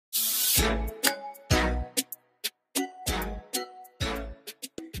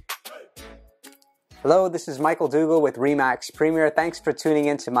Hello, this is Michael Dougal with Remax Premier. Thanks for tuning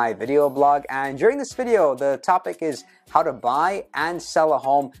into my video blog. And during this video, the topic is how to buy and sell a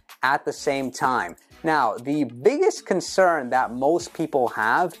home at the same time. Now, the biggest concern that most people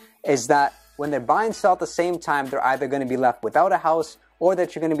have is that when they buy and sell at the same time, they're either going to be left without a house or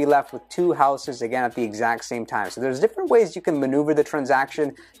that you're going to be left with two houses again at the exact same time. So there's different ways you can maneuver the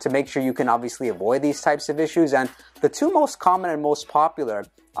transaction to make sure you can obviously avoid these types of issues. And the two most common and most popular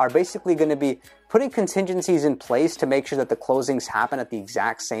are basically going to be putting contingencies in place to make sure that the closings happen at the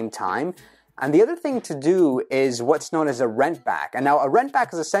exact same time. And the other thing to do is what's known as a rent back. And now a rent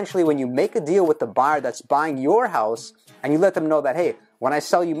back is essentially when you make a deal with the buyer that's buying your house and you let them know that, hey, when I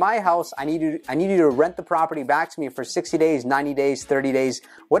sell you my house, I need you to rent the property back to me for 60 days, 90 days, 30 days,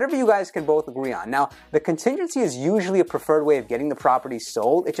 whatever you guys can both agree on. Now, the contingency is usually a preferred way of getting the property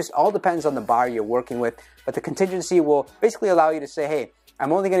sold. It just all depends on the buyer you're working with. But the contingency will basically allow you to say, hey,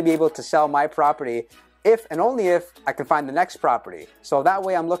 I'm only going to be able to sell my property if and only if I can find the next property. So that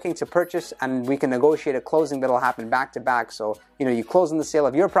way I'm looking to purchase and we can negotiate a closing that'll happen back to back. So, you close on the sale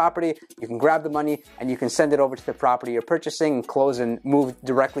of your property, you can grab the money and you can send it over to the property you're purchasing and close and move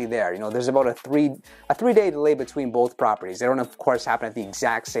directly there. There's about a three-day delay between both properties. They don't, of course, happen at the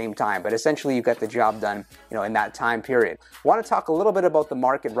exact same time, but essentially you get the job done, in that time period. I want to talk a little bit about the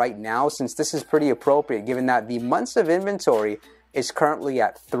market right now, since this is pretty appropriate given that the months of inventory is currently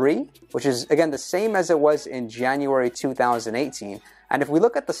at 3, which is, again, the same as it was in January 2018. And if we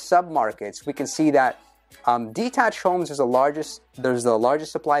look at the sub-markets, we can see that detached homes is there's the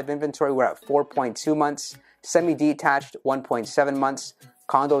largest supply of inventory. We're at 4.2 months. Semi-detached, 1.7 months.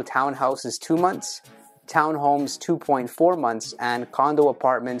 Condo townhouse is 2 months. Townhomes, 2.4 months. And condo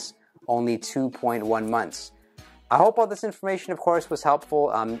apartments, only 2.1 months. I hope all this information, of course, was helpful.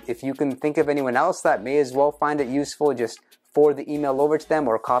 If you can think of anyone else that may as well find it useful, just forward the email over to them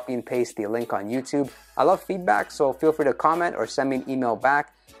or copy and paste the link on YouTube. I love feedback, so feel free to comment or send me an email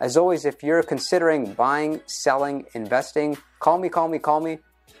back. As always, if you're considering buying, selling, investing, call me.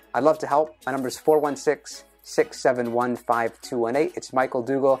 I'd love to help. My number is 416-671-5218. It's Michael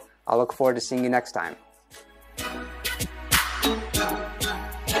Dougal. I look forward to seeing you next time.